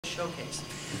showcase.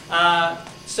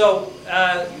 So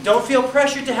don't feel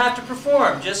pressured to have to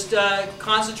perform. Just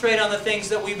concentrate on the things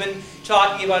that we've been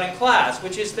talking about in class,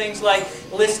 which is things like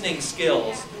listening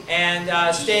skills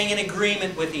and staying in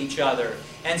agreement with each other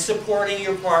and supporting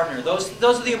your partner. Those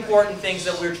are the important things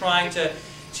that we're trying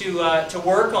to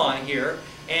work on here.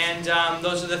 And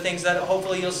those are the things that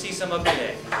hopefully you'll see some of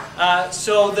today.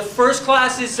 So the first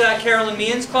class is Carol and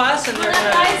Mian's class, and they're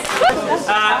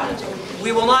gonna,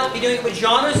 we will not be doing it with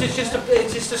genres. It's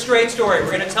just a straight story.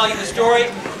 We're going to tell you the story.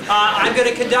 I'm going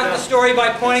to conduct the story by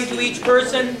pointing to each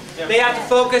person. They have to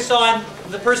focus on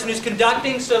the person who's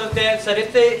conducting, so that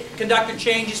if the conductor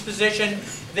changes position,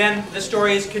 then the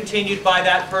story is continued by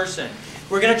that person.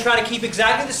 We're going to try to keep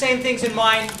exactly the same things in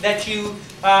mind that you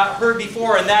heard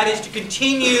before, and that is to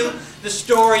continue the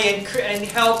story and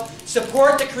help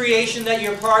support the creation that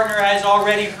your partner has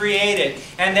already created,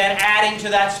 and then adding to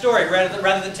that story rather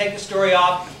than take the story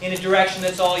off in a direction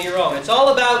that's all your own. It's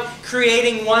all about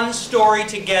creating one story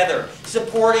together,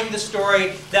 supporting the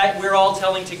story that we're all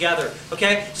telling together.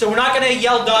 Okay? So we're not going to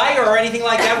yell die or anything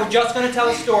like that. We're just going to tell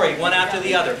a story, one after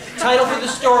the other. Title for the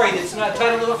story that's not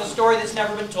title of a story that's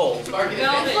never been told. Sparky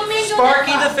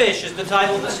the Fish is the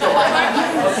title of the story.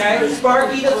 Okay?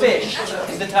 Sparky the Fish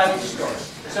is the title of the story.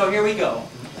 So here we go.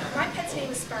 My pet's name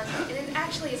is Sparky, and it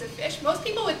actually is a fish. Most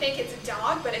people would think it's a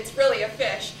dog, but it's really a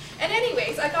fish. And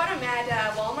anyways, I got him at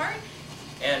Walmart.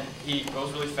 And he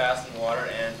goes really fast in water,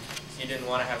 and he didn't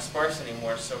want to have sparks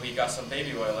anymore, so he got some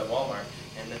baby oil at Walmart.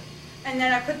 And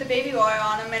then I put the baby oil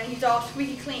on him, and he's all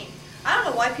squeaky clean. I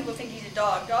don't know why people think he's a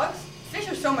dog. Fish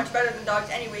are so much better than dogs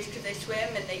anyways, because they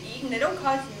swim and they eat, and they don't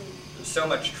cause you so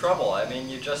much trouble. I mean,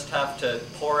 you just have to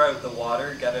pour out the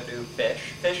water, get a new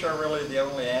fish. Fish are really the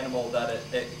only animal that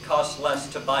it costs less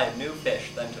to buy a new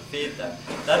fish than to feed them.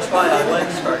 That's why I like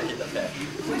Sparky the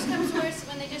Fish. Worst comes worse,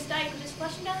 when they just die, you can just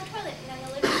flush them down the toilet, and then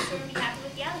they'll live in the sewer and be happy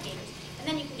with the alligators. And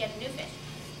then you can get a new fish.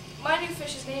 My new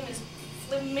fish's name is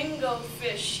Flamingo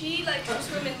Fish. He likes to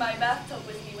swim in my bathtub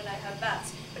with me when I have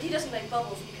baths, but he doesn't like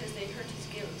bubbles because they hurt his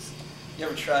gills. You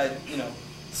ever tried,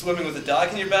 swimming with a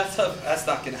dog in your bathtub? That's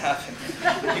not going to happen.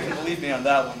 You can believe me on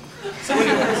that one. So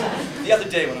anyways, the other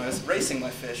day when I was racing my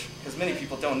fish, because many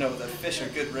people don't know that fish are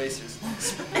good racers.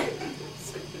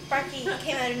 Sparky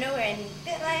came out of nowhere and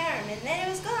bit my arm, and then it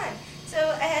was gone.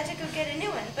 So I had to go get a new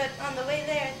one, but on the way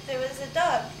there was a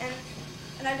dog,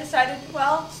 and I decided,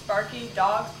 well, Sparky,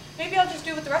 dogs, maybe I'll just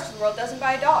do what the rest of the world does and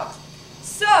buy dogs.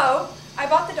 So I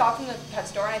bought the dog from the pet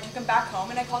store, and I took him back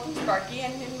home, and I called him Sparky,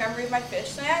 and in memory of my fish,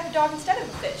 so I have a dog instead of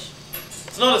a fish.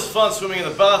 It's not as fun swimming in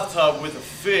the bathtub with a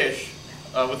fish,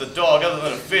 with a dog, other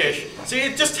than a fish. See,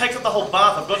 it just takes up the whole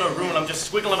bath. I've got no room, and I'm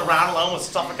just squiggling around alone with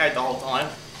suffocate the whole time.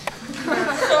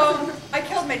 So I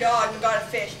killed my dog and got a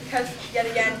fish, because, yet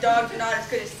again, dogs are not as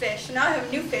good as fish. So now I have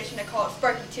a new fish, and I call it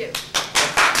Sparky too.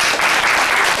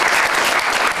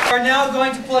 We are now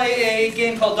going to play a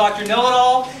game called Dr.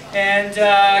 Know-It-All, and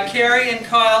Carrie and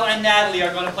Kyle and Natalie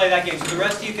are going to play that game. So the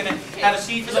rest of you can have a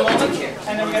seat for the moment,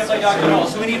 and then we're going to play Dr. Know-It-All.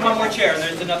 So we need one more chair, and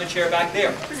there's another chair back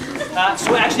there.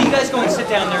 So actually, you guys go and sit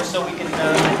down there so we can,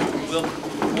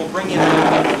 we'll bring you in.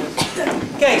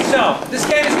 Okay, so this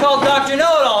game is called Dr.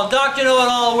 Know-It-All, and Dr.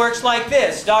 Know-It-All works like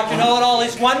this. Dr. Know-It-All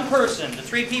is one person. The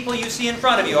three people you see in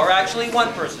front of you are actually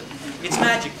one person. It's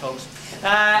magic, folks.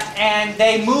 And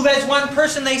they move as one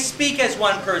person, they speak as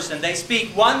one person. They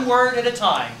speak one word at a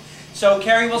time. So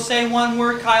Carrie will say one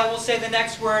word, Kyle will say the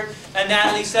next word, and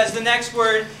Natalie says the next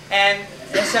word, and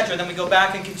etc. Then we go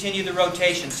back and continue the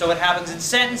rotation. So it happens in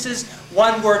sentences,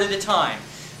 one word at a time.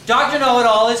 Dr.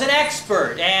 Know-It-All is an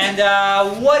expert, and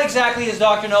what exactly is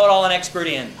Dr. Know-It-All an expert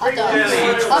in? Hot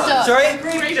dog. Sorry?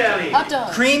 Cream jelly. Hot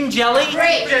dog. Cream jelly?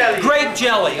 Grape jelly. Grape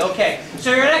jelly, okay.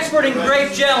 So you're an expert in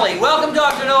grape jelly. Welcome,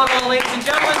 Dr. Know-It-All, ladies and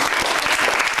gentlemen, to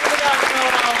the Dr.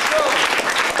 Know-It-All show.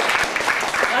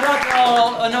 Now,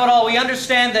 Dr. Know-It-All, we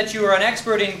understand that you are an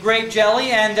expert in grape jelly,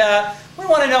 and we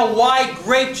want to know why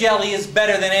grape jelly is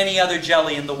better than any other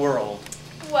jelly in the world.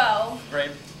 Well,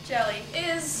 Grape jelly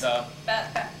is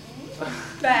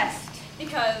Best.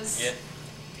 because it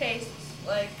tastes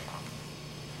like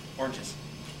oranges.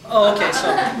 Oh, okay,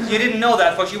 so you didn't know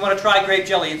that, folks. You want to try grape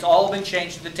jelly. It's all been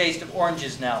changed to the taste of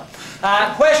oranges now.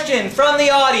 Question from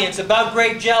the audience about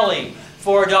grape jelly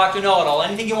for Dr. Know-It-All.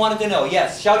 Anything you wanted to know?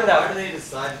 Yes, shout it out. Why did they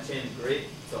decide to change grape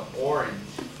to orange?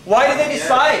 Why did they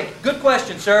decide? Good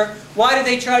question, sir. Why did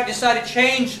they decide to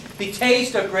change the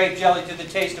taste of grape jelly to the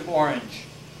taste of orange?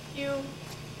 you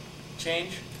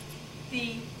Change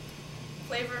the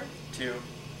flavor to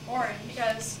orange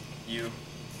because you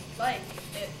like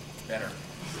it better.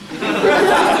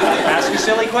 Ask Ask a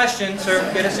silly question, sir.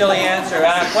 Get a silly answer.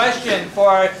 Question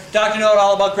for Dr.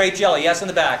 Know-It-All about grape jelly. Yes, in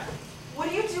the back. What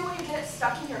do you do when you get it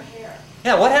stuck in your hair?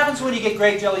 Yeah, what happens when you get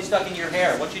grape jelly stuck in your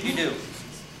hair? What should you do?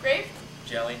 Grape?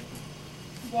 Jelly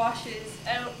Washes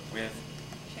out with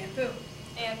shampoo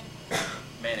and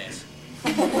mayonnaise.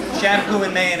 Shampoo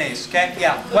and mayonnaise. Okay?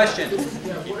 Yeah. Question.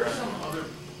 Yeah, what are some other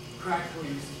practical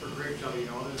uses for grape jelly, you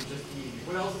know, other than just eating?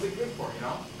 What else is it good for, you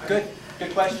know? Good.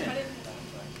 Good question.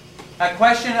 The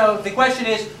question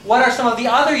is, what are some of the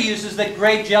other uses that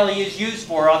grape jelly is used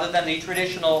for other than the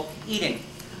traditional eating?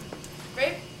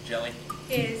 grape Jelly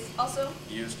is also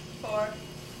used for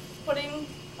putting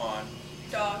on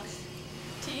dogs'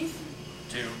 teeth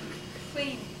to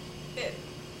clean it.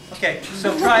 Okay,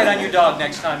 so try it on your dog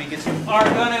next time he gets here. Are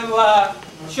going to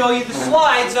show you the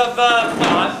slides of,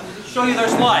 show you their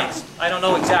slides. I don't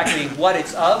know exactly what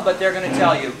it's of, but they're going to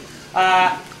tell you.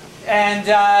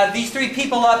 And these three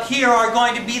people up here are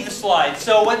going to be the slides.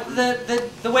 So what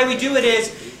the way we do it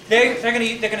is they're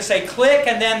going to say click,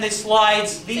 and then the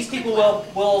slides. These people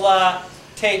will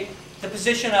take the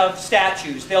position of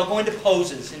statues. They'll go into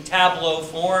poses in tableau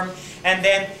form, and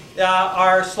then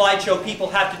our slideshow people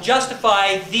have to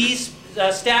justify these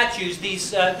statues,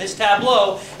 this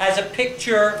tableau, as a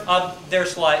picture of their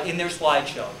slide in their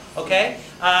slideshow. Okay,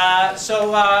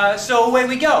 so away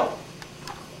we go.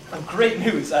 Oh, great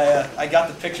news! I got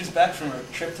the pictures back from our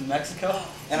trip to Mexico,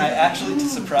 and I actually, to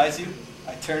surprise you,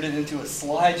 I turned it into a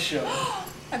slideshow.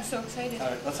 I'm so excited. All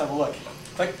right, let's have a look.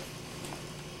 Click.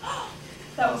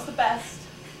 That was the best.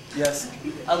 Yes,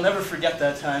 I'll never forget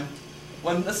that time.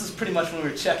 This is pretty much when we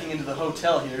were checking into the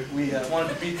hotel here. We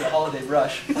wanted to beat the holiday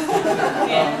rush.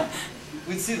 Yeah.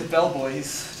 We'd see the bellboy. He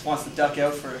just wants to duck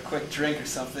out for a quick drink or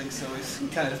something, so he's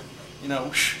kind of, you know,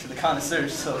 to the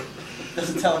connoisseurs, so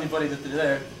doesn't tell anybody that they're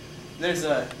there. There's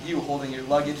you holding your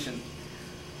luggage and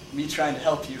me trying to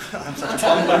help you. I'm such a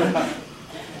bummer.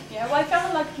 Yeah, well, I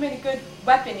felt like we made a good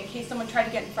weapon in case someone tried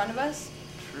to get in front of us.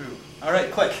 True. All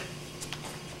right, quick.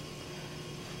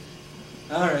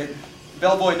 All right.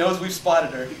 Bellboy knows we've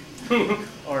spotted her.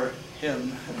 Or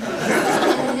him.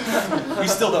 We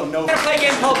still don't know. We're going to play a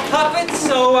game called Puppets,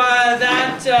 so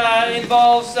that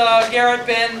involves Garrett,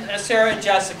 Ben, Sarah, and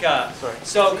Jessica. Sorry.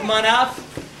 So come on up.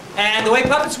 And the way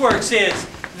Puppets works is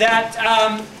that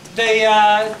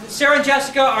Sarah and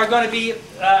Jessica are going to be,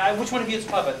 which one of you is a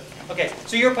puppet? Okay,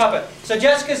 so you're a puppet. So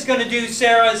Jessica's going to do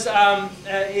Sarah's,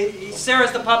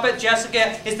 Sarah's the puppet,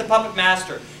 Jessica is the puppet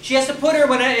master. She has to put her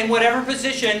in whatever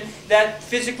position that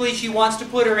physically she wants to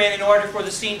put her in order for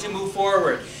the scene to move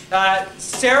forward.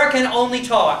 Sarah can only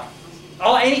talk.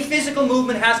 Any physical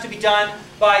movement has to be done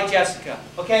by Jessica.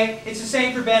 Okay? It's the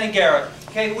same for Ben and Garrett.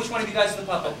 Okay, which one of you guys is the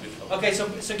puppet? Okay, so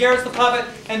Garrett's the puppet,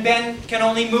 and Ben can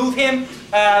only move him.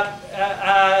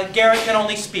 Garrett can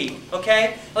only speak.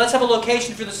 Okay? Well, let's have a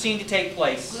location for the scene to take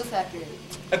place. Glue factory.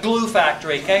 A glue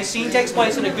factory. Okay? Scene takes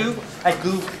place in a glue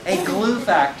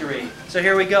factory. So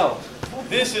here we go.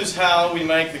 This is how we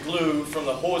make the glue from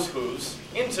the horse hooves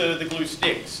into the glue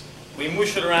sticks. We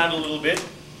mush it around a little bit,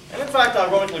 and in fact,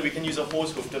 ironically, we can use a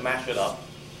horse hoof to mash it up.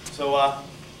 So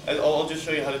I'll just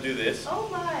show you how to do this. Oh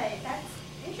my, that's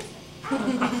interesting.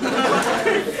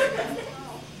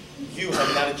 You have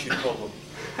an attitude problem.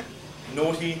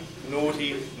 Naughty,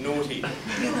 naughty, naughty.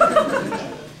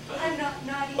 I'm not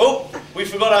naughty. Oh, we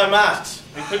forgot our masks.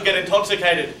 We could get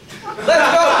intoxicated. Let's go!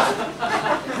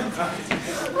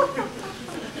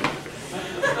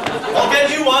 I'll get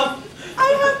you one. I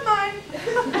have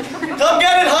mine. Come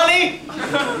get it, honey.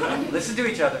 Listen to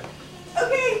each other.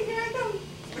 Okay, here I come.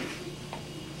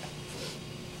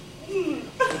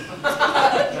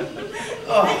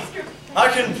 Oh, I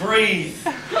can breathe.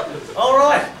 All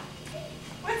right.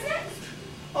 What's next?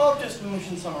 I'll just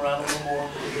motion some around a little more.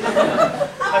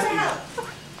 I'll help.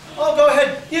 Oh, go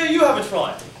ahead. You have a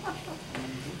try.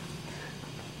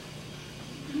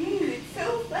 It's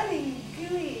so funny,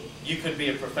 gooey. You could be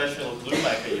a professional glue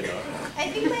maker, you know. I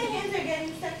think my hands are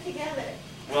getting stuck together.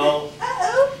 Well,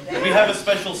 Uh-oh. we have a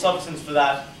special substance for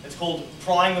that. It's called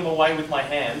prying them away with my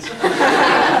hands.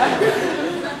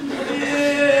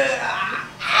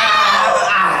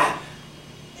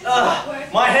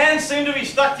 My hands seem to be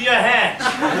stuck to your hands.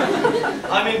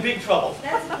 I'm in big trouble.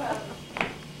 That's a problem.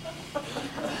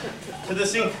 To the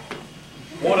sink.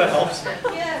 Water helps.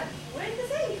 Yeah, where's the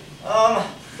sink?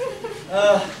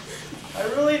 I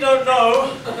really don't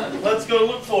know. Let's go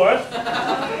look for it.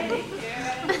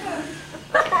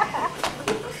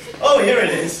 Oh, here it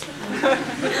is.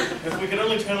 If we could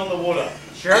only turn on the water.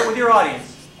 Share it with your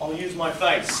audience. I'll use my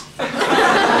face.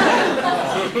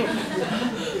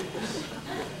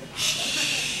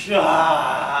 Shh.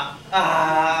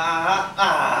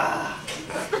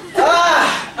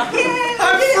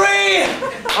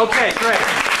 Okay, great.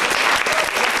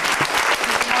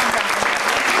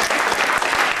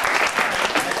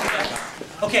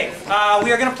 Okay,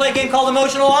 we are going to play a game called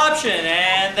Emotional Option,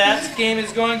 and that game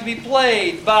is going to be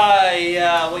played by,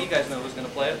 well, you guys know who's going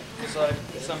to play it, because I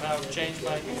somehow changed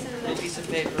my little piece of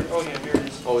paper. Oh, yeah, here it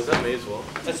is. Oh, is that me as well?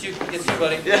 That's you, it's you,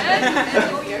 buddy.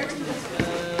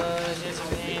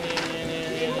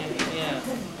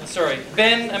 Sorry,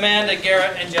 Ben, Amanda,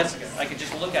 Garrett, and Jessica. I could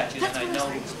just look at you and I know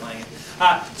who's playing it.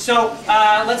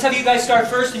 Let's have you guys start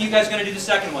first, and you guys are going to do the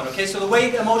second one. Okay, so the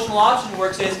way Emotional Option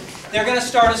works is they're going to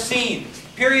start a scene.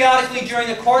 Periodically during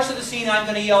the course of the scene, I'm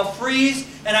going to yell freeze,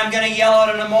 and I'm going to yell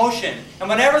out an emotion. And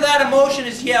whenever that emotion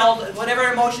is yelled,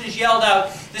 whatever emotion is yelled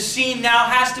out, the scene now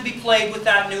has to be played with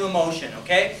that new emotion.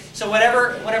 Okay? So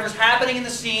whatever's happening in the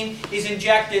scene is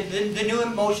injected. The new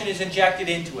emotion is injected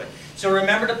into it. So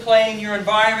remember to play in your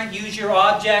environment, use your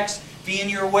objects, be in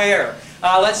your where.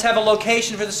 Let's have a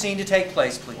location for the scene to take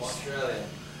place, please. Australia.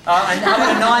 A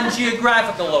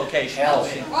non-geographical location.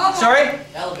 Elevator. Sorry?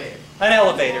 Elevator. An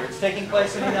elevator. It's taking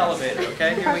place in an elevator.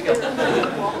 Okay, here we go.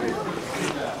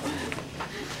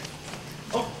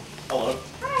 Oh, hello.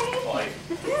 Hi.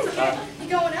 Hi. You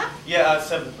going up? Yeah,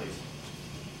 7, please.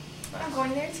 I'm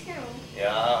going there too.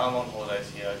 Yeah, I'm on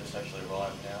holidays here. I just actually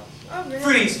arrived now. Oh, really?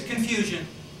 Freeze. Confusion.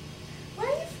 Where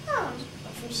are you from?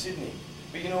 I'm from Sydney.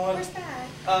 But you know what? Where's that?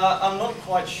 I'm not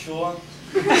quite sure.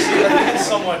 See, I think it's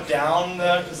somewhere down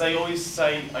there, because they always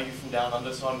say, are you from down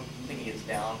under? So I'm thinking it's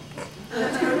down.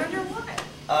 Down under what?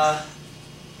 I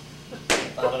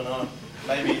don't know.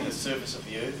 Maybe the surface of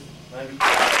the earth, maybe.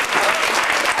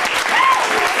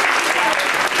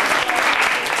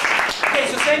 Okay,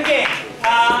 so same game.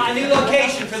 A new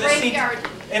location for the scene. Graveyard.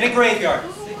 In a graveyard.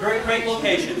 Great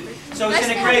location. So it's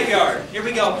in a graveyard. Here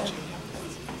we go.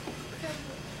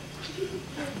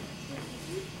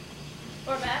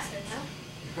 Or bastard, huh?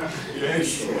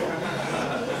 Yes.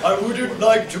 I wouldn't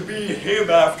like to be him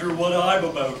after what I'm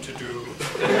about to do.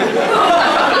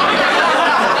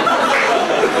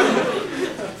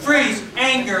 Freeze.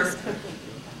 Anger.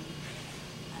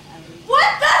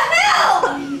 What the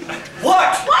hell?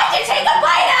 What? Why'd you take a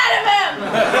bite out of him?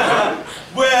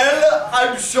 Well,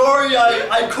 I'm sorry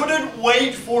I couldn't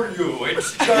wait for you.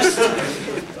 It's just...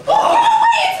 Oh, no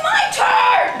way, it's my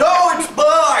turn! No, it's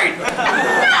mine!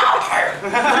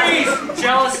 Freeze.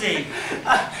 Jealousy.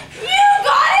 You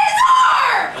got his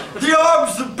arm! The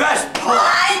arm's the best part! I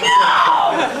know!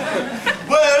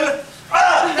 Well,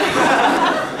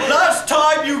 last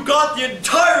time you got the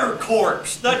entire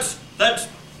corpse. That's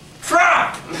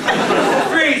trap!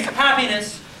 Freeze.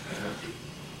 Happiness.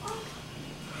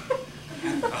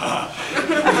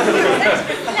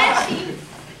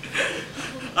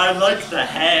 I like the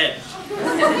head.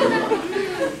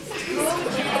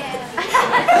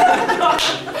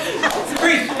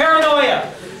 Freeze.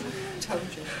 Paranoia.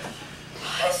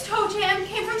 This toe jam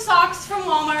came from socks from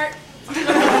Walmart.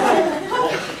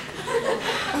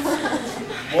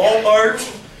 Walmart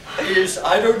is,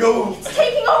 I don't know, It's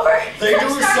taking over. they from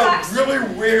do Starbucks. some really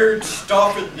weird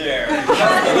stuff in there.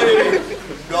 Definitely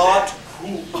not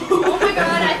cool. Oh my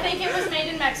god, I think it was made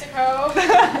in Mexico.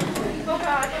 Oh,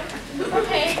 God.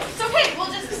 Okay, it's okay,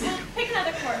 we'll pick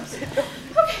another corpse.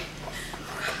 Okay.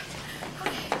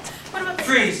 What about this?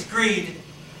 Freeze. Greed.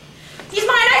 He's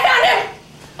mine, I found him!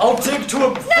 I'll dig to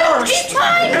him No, first. he's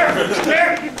mine!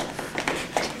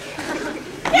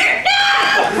 Here, no!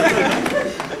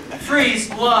 Freeze.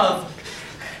 Love.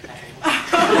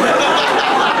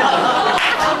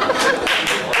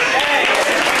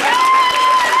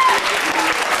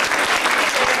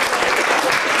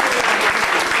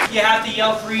 You have to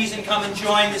yell freeze and come and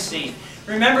join the scene.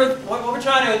 Remember, what we're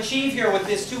trying to achieve here with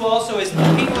this too also is the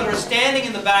people that are standing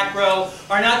in the back row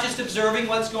are not just observing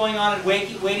what's going on and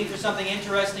waiting for something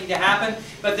interesting to happen,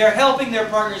 but they're helping their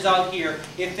partners out here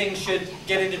if things should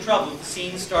get into trouble. If the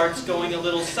scene starts going a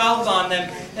little south on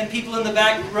them, then people in the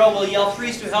back row will yell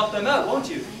freeze to help them out, won't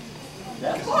you?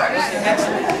 Of course.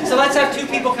 Excellent. So let's have 2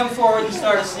 people come forward and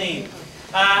start a scene.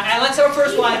 And let's have a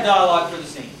first line of dialogue for the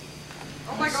scene.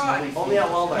 Oh my god. Only at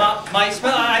Walmart.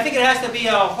 I think it has to be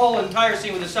a whole entire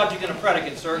scene with a subject and a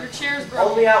predicate, sir. Your chair's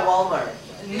broken. Only at Walmart.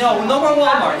 No more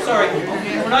Walmart. Sorry,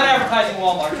 we're not advertising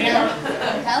Walmart.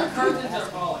 The curtains are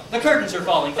falling. The curtains are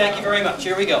falling. Thank you very much.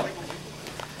 Here we go.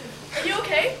 Are you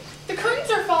okay? The curtains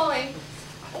are falling.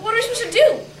 What are we supposed to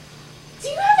do? Do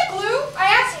you have the glue? I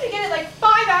asked you to get it like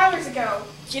 5 hours ago.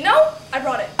 You know, I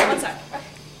brought it. One sec.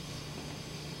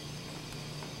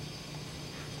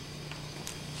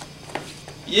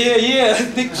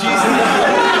 Yeah, Big Jesus.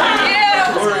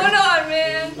 Yeah, what's going on,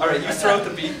 man? All right, you throw out the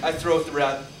beat, I throw out the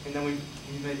rap, and then we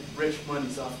We made rich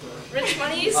monies off the Rich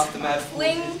monies? off the mad fool.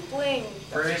 Bling, bling.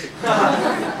 Great.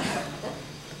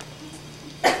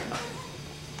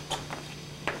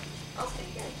 I'll stay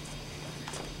here.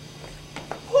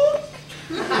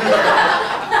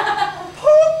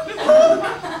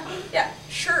 Yeah,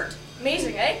 shirt.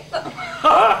 Amazing, eh? Look.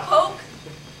 Poke.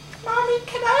 Mommy,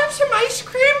 can I have some ice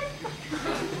cream?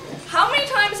 How many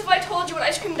times have I told you what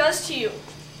ice cream does to you?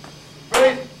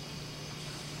 Right.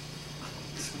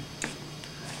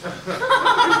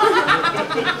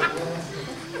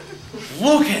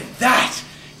 Look at that!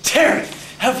 Terry,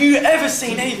 have you ever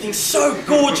seen anything so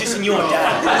gorgeous in your day?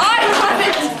 I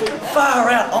haven't! Far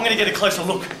out. I'm gonna get a closer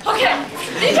look. Okay,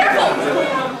 be careful!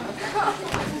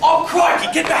 Oh, crikey,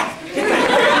 get back! Get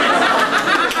back!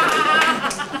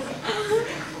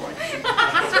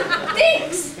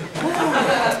 Thanks!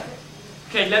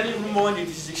 Okay, let me remind you,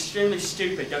 this is extremely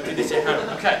stupid. Don't do this at home.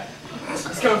 Okay,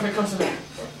 let's go for a closer look.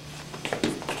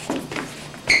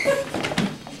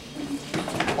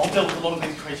 I've dealt with a lot of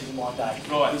these creatures in my day.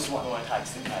 Right, this one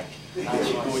takes the cake. Aren't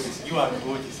you gorgeous? You are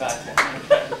gorgeous, aren't you?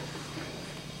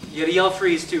 You gotta yell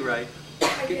freeze too, right?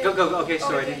 Go, go, go. Okay,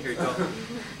 sorry, I didn't hear you. Go.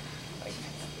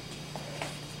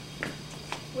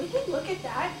 Wicked, look at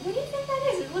that. What do you think that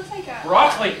is? It looks like a...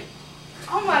 Broccoli!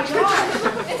 Oh my gosh.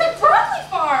 It's a broccoli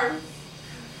farm.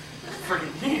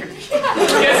 Freaking weird.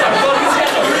 Yes,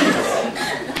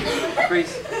 I'm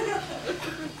Freeze.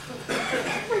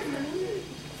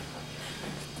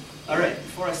 All right,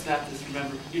 before I snap this,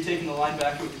 remember, you're taking the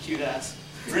linebacker with the cute ass.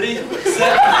 Ready,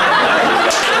 set.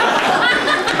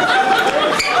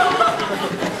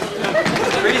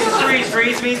 Freeze is freeze.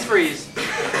 Freeze means freeze.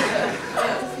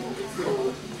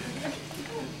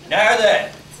 Now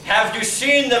then, have you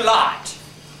seen the light?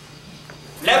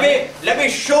 Let me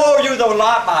show you the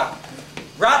light bulb.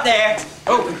 Right there.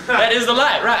 Oh, that is the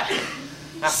light, right.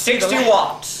 60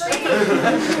 watts.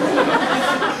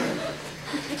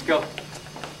 Let's go.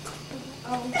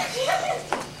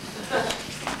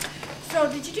 So,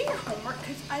 did you do your homework?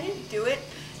 Because I didn't do it.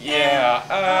 Yeah,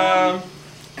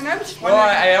 And I was just well,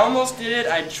 wondering... I almost did it.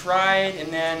 I tried,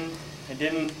 and then I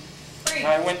didn't.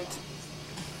 I went...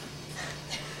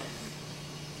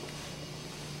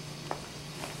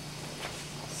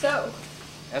 So,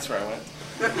 That's where I went.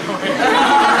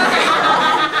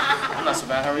 I'm not so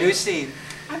bad. How are you? New scene.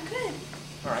 I'm good.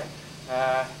 All right.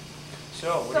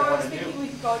 So, what do So you I want was to do? thinking we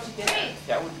could go to dinner.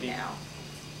 That would be... Now.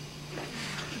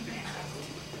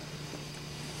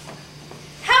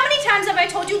 How many times have I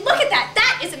told you, look at that,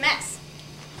 that is a mess?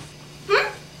 Hmm?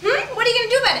 What are you going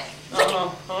to do about it?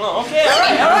 Oh, okay, all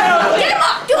right. Get him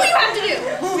up, do what you have to do.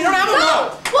 We don't have a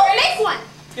No, well, make one.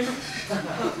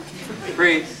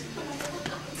 Freeze.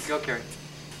 Go, Carrie.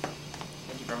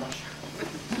 Thank you very much.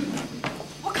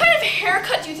 What kind of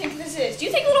haircut do you think this is? Do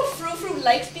you think little Frou-Frou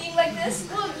likes being like this?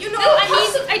 Well, you know, Little I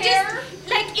puffs mean, of I hair? just,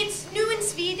 like, it's new in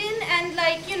Sweden, and,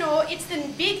 like, you know, it's the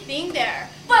big thing there.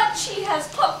 But she has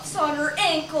puffs on her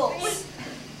ankles.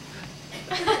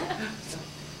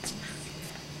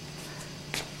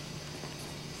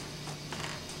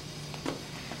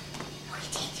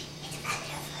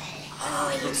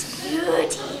 Oh, it's beauty.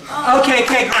 Okay,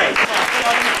 okay, great.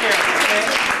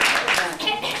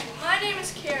 My name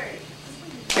is Carrie.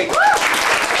 Okay.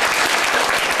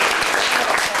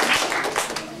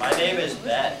 My name is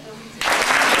Ben.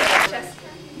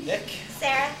 Nick.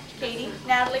 Sarah. Katie,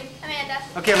 Natalie. Amanda.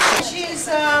 Okay, let's She's,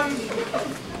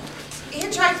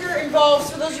 Hitchhiker involves,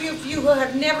 for those of you who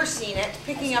have never seen it,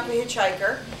 picking up a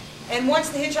hitchhiker. And once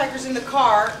the hitchhiker's in the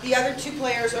car, the other two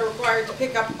players are required to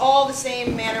pick up all the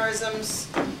same mannerisms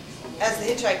as the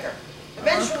hitchhiker.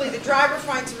 Eventually, the driver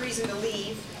finds a reason to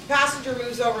leave. The passenger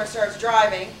moves over and starts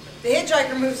driving. The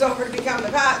hitchhiker moves over to become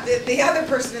the other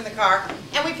person in the car,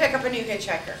 and we pick up a new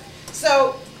hitchhiker.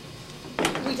 So,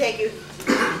 we take you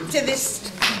to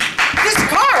this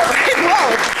car.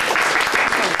 Whoa.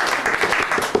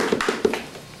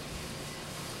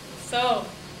 So,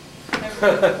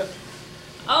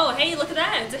 oh, hey, look at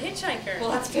that. It's a hitchhiker. Well,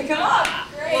 let's pick him up.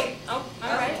 Great. Well, oh, all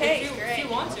right. Okay, if you great.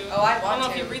 want to. Oh, I I want don't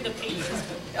know to. if you read the pages.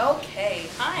 Okay.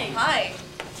 Hi. Hi.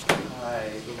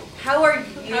 Hi. How are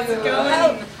you? How's it going?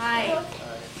 How- Hi.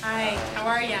 Hi. How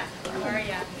are ya? How are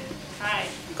ya? Hi.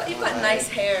 You've got nice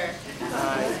hair.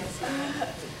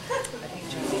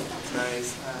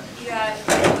 Nice. Yeah.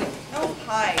 Oh,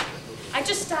 hi. I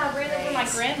just ran over my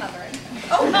grandmother.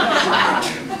 Oh.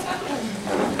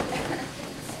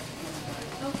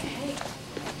 Okay.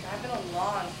 Driving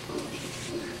along.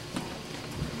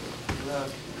 Look.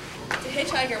 The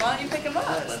hitchhiker, why don't you pick him up?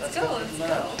 Let's go. Let's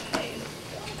go. Okay.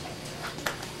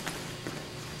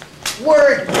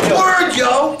 Word,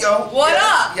 yo, yo. What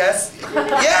up? Yes.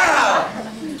 Yeah.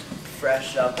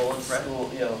 fresh up, old school,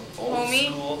 you know, old Homie?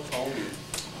 school homie.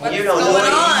 What's you don't going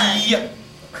know on? me.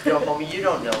 Yo, homie, you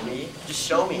don't know me. Just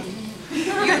show me. You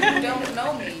don't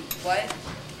know me. What?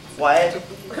 What?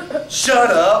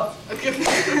 Shut up!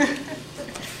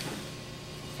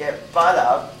 Get butt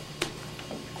up.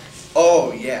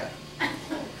 Oh, yeah.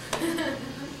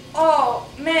 Oh,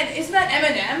 man, isn't that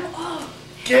Eminem? Oh.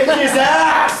 Kick his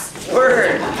ass!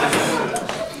 Word!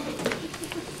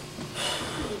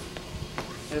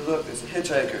 Hey, look, there's a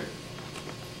hitchhiker.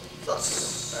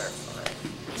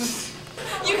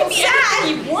 You can be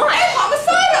anything you want. I'm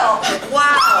homicidal.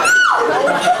 Wow.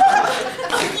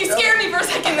 You scared me for a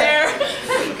second there.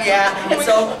 Yeah, and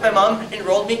so my mom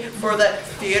enrolled me for the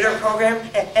theater program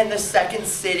in the Second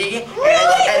City and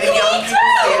the Young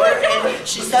People's Theater, and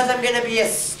she says I'm gonna be a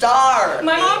star.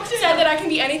 My mom said that I can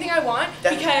be anything I want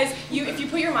because if you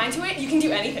put your mind to it, you can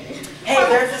do anything. Hey,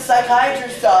 there's a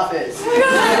psychiatrist's office.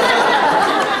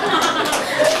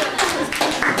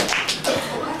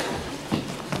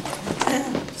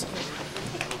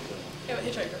 Hey,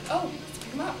 hitchhiker. Oh, let's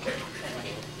pick him up.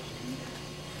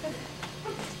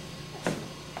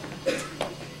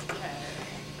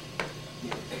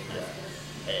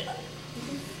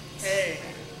 Hey.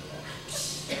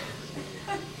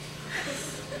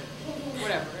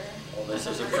 Whatever. Well, this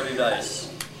is a pretty nice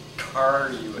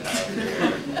car you have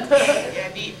here. Yeah,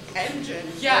 the engine.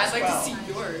 Yeah, I'd like to see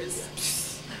yours.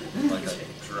 Like I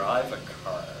drive a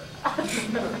car.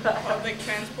 Public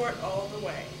transport all the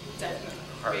way. Definitely.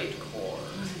 Hardcore.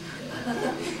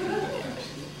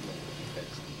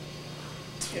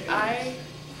 I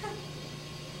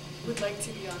would like to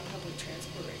be on public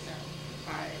transport right now.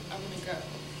 I'm gonna go.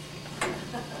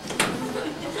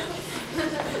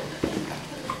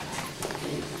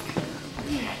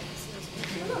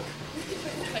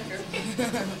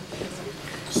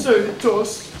 Celitos,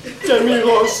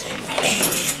 Demiros,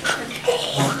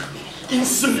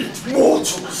 insolent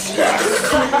mortals,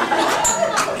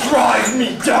 drive me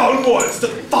downwards to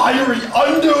the fiery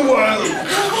underworld.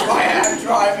 I am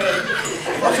driving.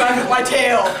 I'll drive with my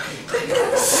tail.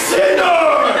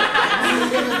 Sinner!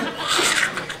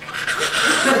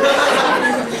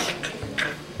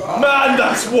 Man,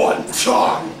 that's one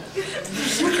tongue.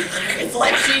 It's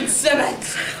like Gene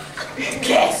Simmons.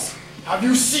 Kiss. Have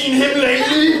you seen him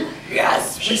lately?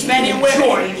 Yes, He's with many been women.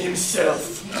 enjoying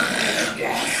himself.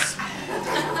 Yes.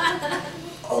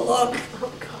 Oh, look.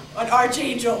 An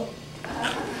archangel.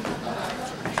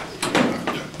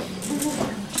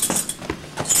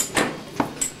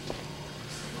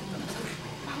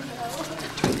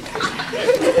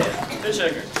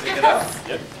 Hitchhiker, pick it up.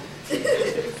 Yep.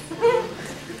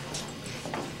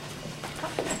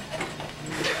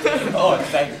 Oh,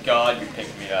 thank God you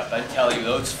picked me up. I tell you,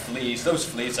 those fleas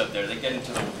up there, they get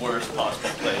into the worst possible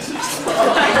places.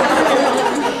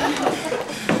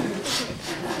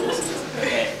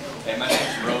 Hey, my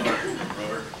name's Rover.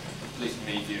 Rover, pleased to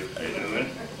meet you. How you doing?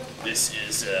 This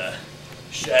is,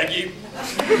 Shaggy.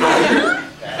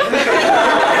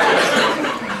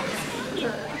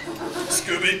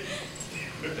 Scooby.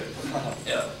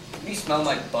 Yeah. You smell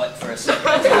my butt for a second.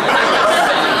 That's like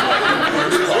the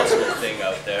worst possible thing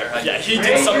out there. Yeah, he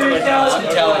did something like that. I'm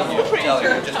telling you.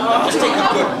 Just take a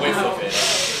good whiff of it.